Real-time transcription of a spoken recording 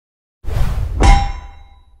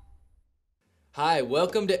Hi,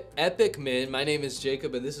 welcome to Epic Men. My name is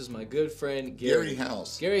Jacob, and this is my good friend Gary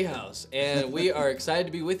House. Gary House, and we are excited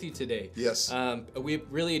to be with you today. Yes. We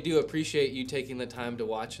really do appreciate you taking the time to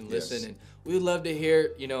watch and listen, Yes. and we would love to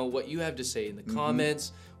hear, what you have to say in the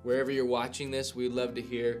comments, wherever you're watching this. We'd love to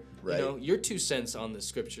hear, Right. your 2 cents on the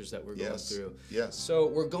scriptures that we're going Yes. through. Yes. So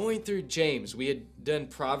we're going through James. We had done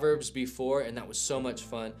Proverbs before, and that was so much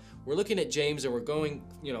fun. We're looking at James, and we're going,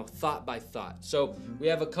 thought by thought. So we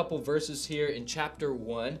have a couple verses here in chapter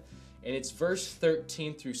 1, and it's verse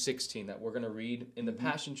 13 through 16 that we're going to read in the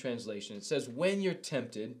Passion Translation. It says, "When you're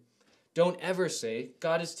tempted, don't ever say,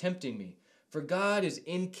 'God is tempting me,' for God is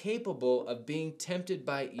incapable of being tempted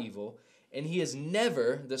by evil, and he is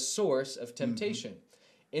never the source of temptation.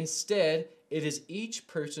 Instead, it is each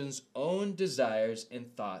person's own desires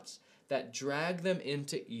and thoughts that drag them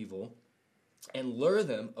into evil and lure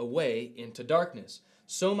them away into darkness.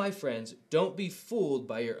 So, my friends, don't be fooled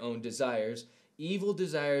by your own desires. Evil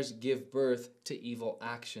desires give birth to evil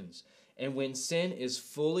actions. And when sin is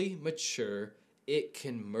fully mature, it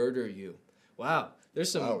can murder you." Wow,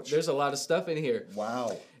 there's a lot of stuff in here.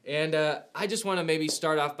 Wow. And I just want to maybe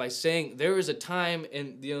start off by saying there was a time,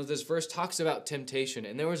 and this verse talks about temptation,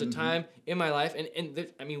 and there was a time in my life,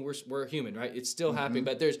 we're human, right? It's still happening,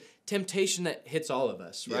 but there's temptation that hits all of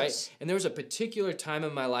us, right? Yes. And there was a particular time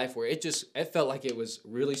in my life where it felt like it was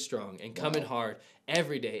really strong and coming hard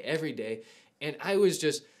every day, and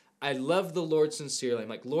I loved the Lord sincerely. I'm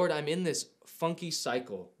like, Lord, I'm in this funky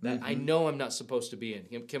cycle that I know I'm not supposed to be in.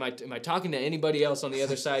 Am I talking to anybody else on the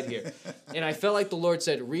other side here? And I felt like the Lord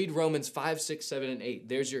said, read Romans 5, 6, 7, and 8.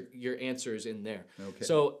 There's your answers in there. Okay.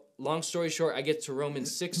 So long story short, I get to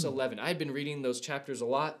Romans 6:11. I had been reading those chapters a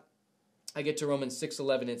lot. I get to Romans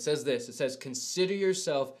 6:11. It says this. It says, "Consider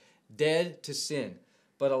yourself dead to sin,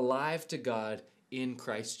 but alive to God in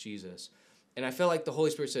Christ Jesus." And I felt like the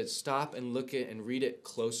Holy Spirit said, stop and look at and read it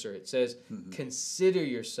closer. It says, consider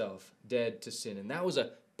yourself dead to sin. And that was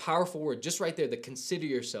a powerful word, just right there, the consider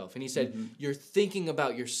yourself. And he said, you're thinking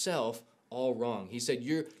about yourself all wrong. He said,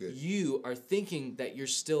 you are thinking that you're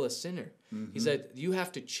still a sinner. He said, you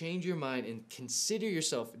have to change your mind and consider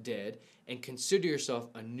yourself dead and consider yourself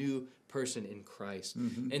a new person in Christ.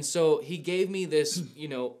 And so he gave me this,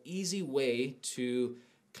 easy way to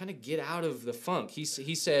kind of get out of the funk. He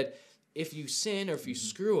said, if you sin or if you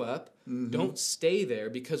screw up, don't stay there,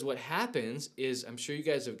 because what happens is, I'm sure you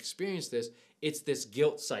guys have experienced this, it's this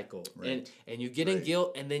guilt cycle. Right. And you get in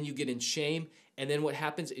guilt, and then you get in shame, and then what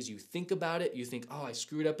happens is you think about it, you think, oh, I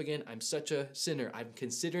screwed up again, I'm such a sinner, I'm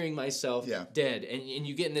considering myself dead, and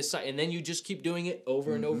you get in this cycle, and then you just keep doing it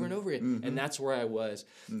over and over and over again, and that's where I was.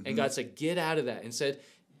 And God said, get out of that, and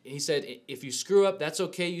he said, if you screw up, that's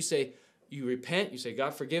okay, you repent, you say,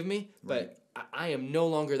 God, forgive me, but I am no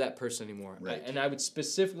longer that person anymore. Right. And I would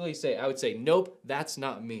specifically say, nope, that's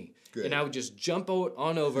not me. Good. And I would just jump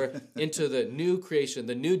on over into the new creation,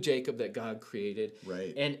 the new Jacob that God created.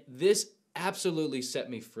 Right. And this absolutely set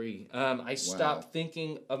me free. I stopped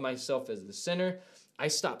thinking of myself as the sinner. I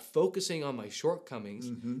stopped focusing on my shortcomings,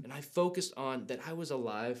 and I focused on that I was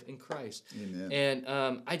alive in Christ. Amen.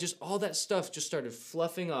 And all that stuff just started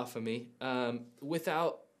fluffing off of me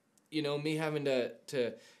without, me having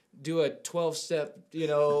to do a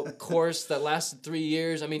 12-step, course that lasted 3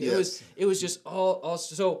 years. I mean, it was just all.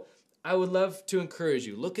 So I would love to encourage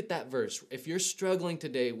you. Look at that verse. If you're struggling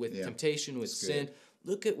today with temptation, with sin,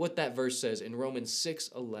 look at what that verse says in Romans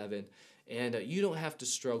 6:11. And you don't have to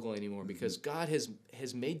struggle anymore, because God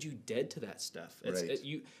has made you dead to that stuff.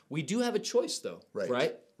 We do have a choice, though,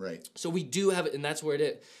 right? Right. So we do have it, and that's where it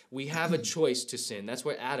is. We have a choice to sin. That's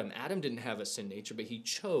where Adam didn't have a sin nature, but he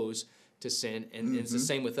chose to sin, and it's the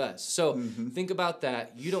same with us. So think about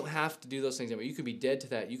that. You don't have to do those things anymore. You could be dead to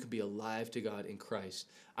that. You could be alive to God in Christ.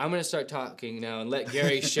 I'm going to start talking now and let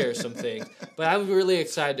Gary share some things. But I'm really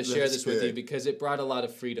excited to share this with you, because it brought a lot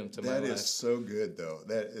of freedom to my life. That is so good, though.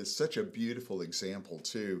 That is such a beautiful example,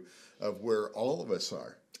 too, of where all of us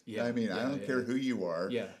are. Yeah, I don't care who you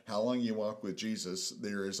are, how long you walk with Jesus,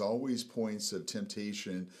 there is always points of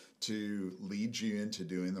temptation to lead you into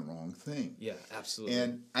doing the wrong thing. Yeah, absolutely.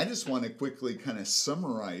 And I just want to quickly kind of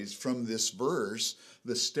summarize from this verse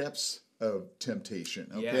the steps of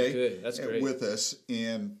temptation, okay? Yeah, good. That's great. With us,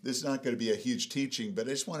 and this is not going to be a huge teaching, but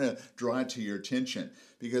I just want to draw it to your attention,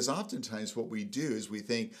 because oftentimes what we do is we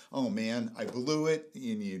think, oh man, I blew it,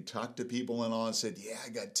 and you talk to people and all and said, yeah, I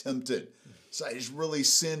got tempted. So I just really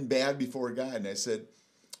sinned bad before God. And I said,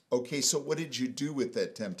 okay, so what did you do with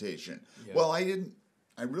that temptation? Yeah. Well,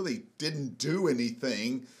 I really didn't do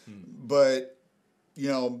anything, but,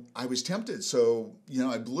 I was tempted, so,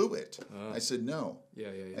 I blew it. I said, no.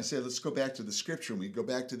 Yeah. I said, let's go back to the scripture, and we go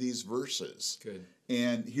back to these verses. Good.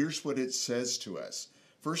 And here's what it says to us.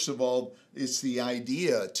 First of all, it's the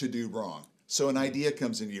idea to do wrong. So an idea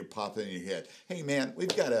comes into you, pop in your head. Hey, man,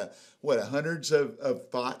 we've got hundreds of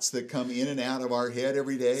thoughts that come in and out of our head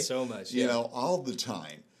every day. So much, You know, all the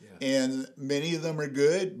time. Yeah. And many of them are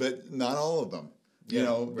good, but not all of them. You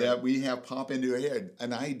know, right. that we have pop into our head.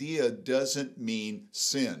 An idea doesn't mean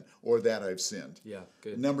sin or that I've sinned. Yeah,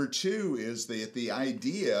 good. Number two is that the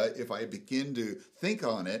idea, if I begin to think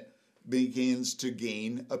on it, begins to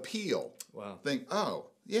gain appeal. Wow. Think, oh,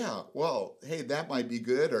 yeah, well, hey, that might be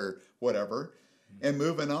good or whatever. And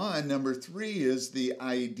moving on, number three is the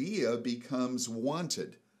idea becomes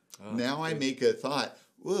wanted. Oh, now I make a thought,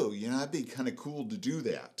 whoa, you know, that'd be kind of cool to do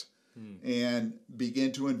that. And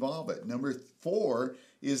begin to involve it. Number four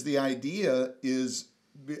is the idea is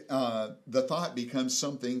the thought becomes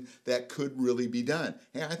something that could really be done.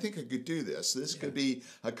 Hey, I think I could do this. This could be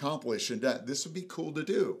accomplished and done. This would be cool to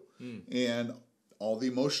do. And all the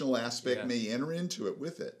emotional aspect may enter into it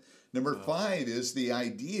with it. Number five is the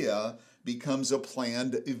idea becomes a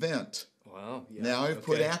planned event. Wow. Yeah. Now I've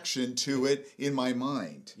put action to it in my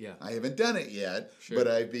mind. Yeah. I haven't done it yet, but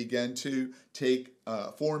I've begun to take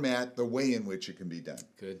format the way in which it can be done.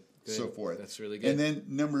 Good. So forth. That's really good. And then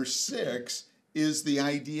number six is the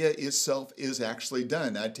idea itself is actually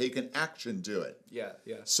done. I've taken action to it. Yeah.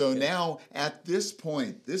 So now at this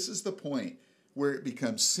point, this is the point where it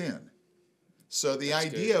becomes sin. So the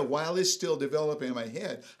idea, while it's still developing in my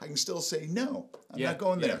head, I can still say, no, I'm not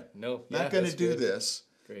going there. No. Not going to do good. this.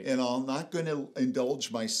 Great. And I'm not going to indulge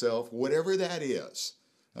myself, whatever that is.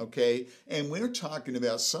 Okay? And we're talking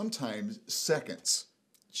about sometimes seconds.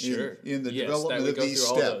 Sure. In the development of these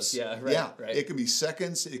steps. Yeah, right. It can be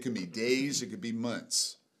seconds, it can be days, it could be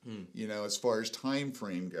months. You know, as far as time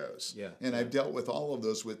frame goes. Yeah. And I've dealt with all of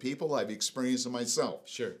those with people. I've experienced them myself.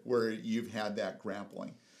 Sure. Where you've had that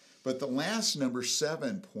grappling. But the last number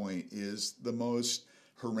 7 point is the most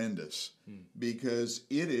horrendous because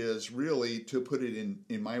it is really, to put it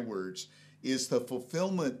in my words, is the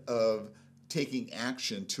fulfillment of taking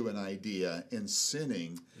action to an idea, and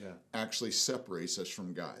sinning actually separates us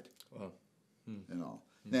from God. Wow. You know.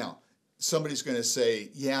 Now, somebody's going to say,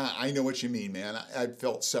 yeah, I know what you mean, man. I've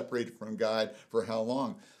felt separated from God for how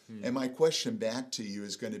long? And my question back to you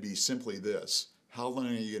is going to be simply this. How long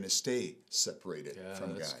are you going to stay separated from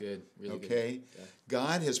God? That's good. Really okay? Good. Yeah.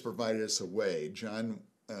 God has provided us a way. 1 John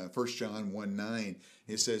 1:9,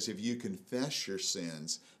 it says, if you confess your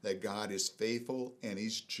sins, that God is faithful and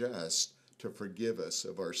He's just to forgive us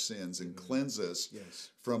of our sins and cleanse us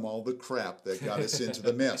from all the crap that got us into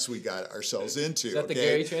the mess we got ourselves into. Is that the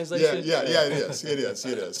Gary translation? Yeah, it is. It is.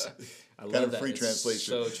 I love kind of that. free It's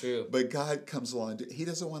translation. so true. But God comes along. He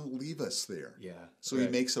doesn't want to leave us there. Yeah. So He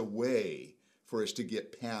makes a way for us to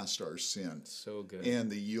get past our sin. So good. And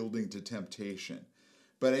the yielding to temptation.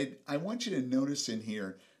 But I want you to notice in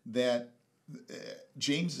here that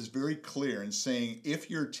James is very clear in saying, if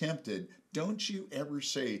you're tempted, don't you ever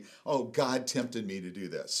say, oh, God tempted me to do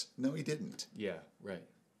this. No, He didn't. Yeah, right.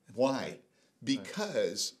 Why?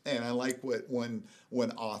 Because, and I like what one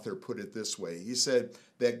author put it this way. He said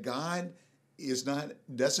that God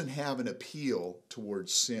doesn't have an appeal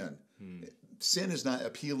towards sin. Sin is not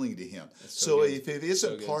appealing to Him. So if it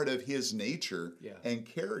isn't part of His nature and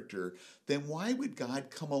character, then why would God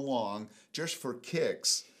come along just for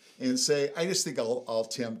kicks and say, I just think I'll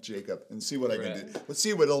tempt Jacob and see what I can do. Let's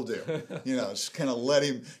see what he'll do. You know, just kind of let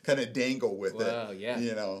him kind of dangle with it. Wow, yeah.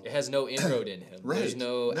 You know. It has no inroad in him. Right. There's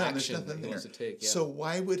no action there's nothing he wants to take. Yeah. So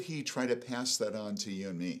why would He try to pass that on to you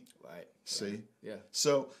and me? Right. See? Yeah.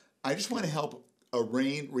 So I just want to help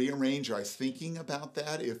rearrange our thinking about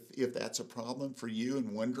that if that's a problem for you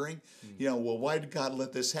and wondering, you know, well, why did God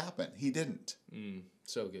let this happen? He didn't.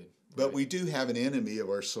 So good. But we do have an enemy of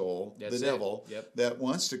our soul, the devil, that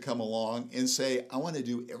wants to come along and say, I want to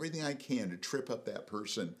do everything I can to trip up that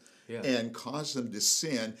person and cause them to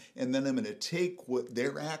sin, and then I'm going to take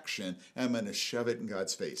their action and I'm going to shove it in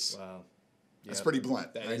God's face. Wow. That's pretty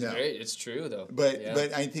blunt. That I is know. great. It's true, though. But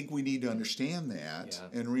I think we need to understand that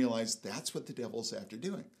and realize that's what the devil's after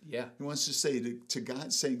doing. Yeah. He wants to say to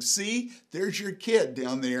God, saying, see, there's your kid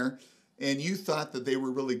down there, and you thought that they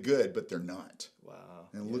were really good, but they're not. Wow.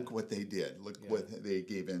 And look what they did. Look what they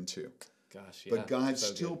gave into. Gosh, But God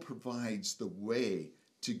still provides the way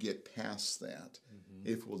to get past that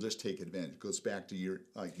if we'll just take advantage. It goes back to your,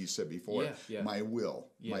 like you said before, my will,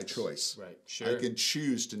 my choice. Right, sure. I can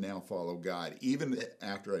choose to now follow God, even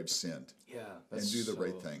after I've sinned. Yeah. And do the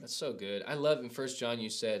right thing. That's so good. I love in 1 John you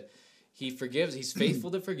said, He forgives. He's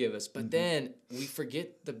faithful to forgive us. But then we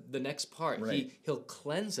forget the next part. Right. He'll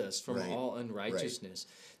cleanse us from Right. all unrighteousness.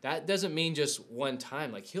 That doesn't mean just one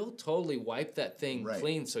time. Like he'll totally wipe that thing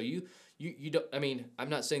clean. So you don't. I mean, I'm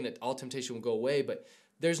not saying that all temptation will go away, but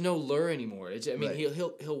there's no lure anymore.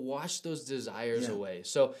 He'll wash those desires away.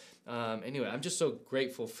 So anyway, I'm just so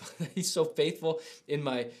grateful. He's so faithful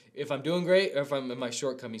if I'm doing great or if I'm in my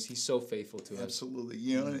shortcomings. He's so faithful to us. Absolutely.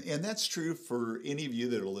 You know, and that's true for any of you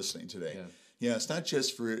that are listening today. Yeah. Yeah, it's not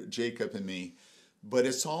just for Jacob and me, but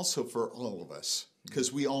it's also for all of us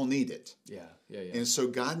because we all need it. Yeah. And so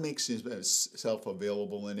God makes himself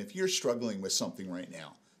available. And if you're struggling with something right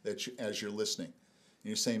now, as you're listening, and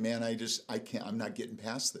you're saying, man, I can't, I'm not getting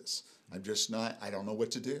past this. I'm just not, I don't know what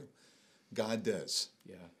to do. God does.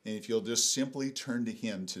 Yeah. And if you'll just simply turn to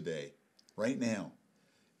him today, right now,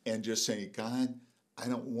 and just say, God, I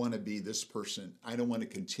don't want to be this person. I don't want to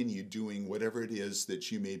continue doing whatever it is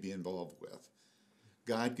that you may be involved with.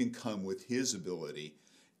 God can come with his ability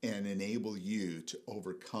and enable you to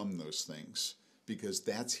overcome those things because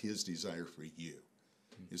that's his desire for you,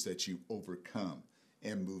 is that you overcome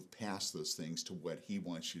and move past those things to what he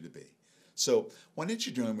wants you to be. So why don't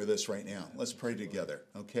you join with us right now? Let's pray together,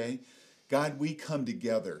 okay? God, we come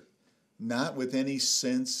together not with any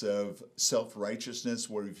sense of self-righteousness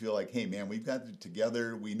where we feel like, hey, man, we've got it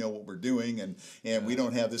together, we know what we're doing, and we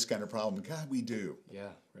don't have this kind of problem. God, we do. Yeah,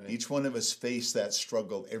 right. Each one of us face that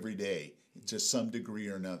struggle every day to some degree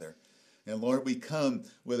or another. And Lord, we come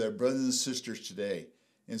with our brothers and sisters today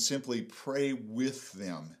and simply pray with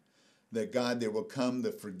them that, God, there will come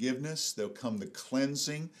the forgiveness, there'll come the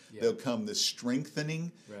cleansing, there'll come the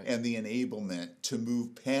strengthening, and the enablement to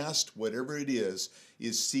move past whatever it is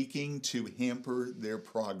seeking to hamper their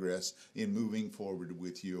progress in moving forward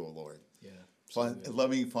with you, O Lord. Yeah.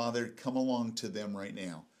 Loving Father, come along to them right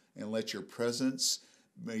now and let your presence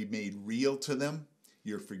be made real to them,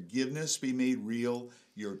 your forgiveness be made real,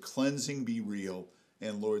 your cleansing be real,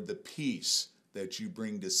 and Lord, the peace that you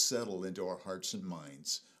bring to settle into our hearts and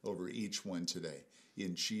minds over each one today.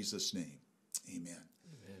 In Jesus' name, amen.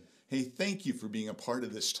 Hey, thank you for being a part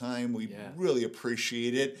of this time. We really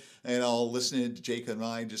appreciate it. And I'll listen to Jacob and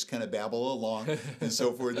I just kind of babble along and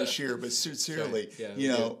so forth this year. But sincerely,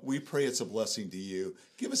 we pray it's a blessing to you.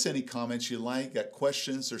 Give us any comments you like, got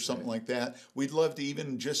questions or something like that. We'd love to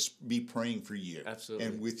even just be praying for you. Absolutely.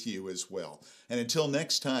 And with you as well. And until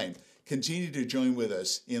next time, continue to join with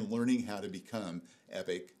us in learning how to become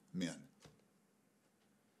epic men.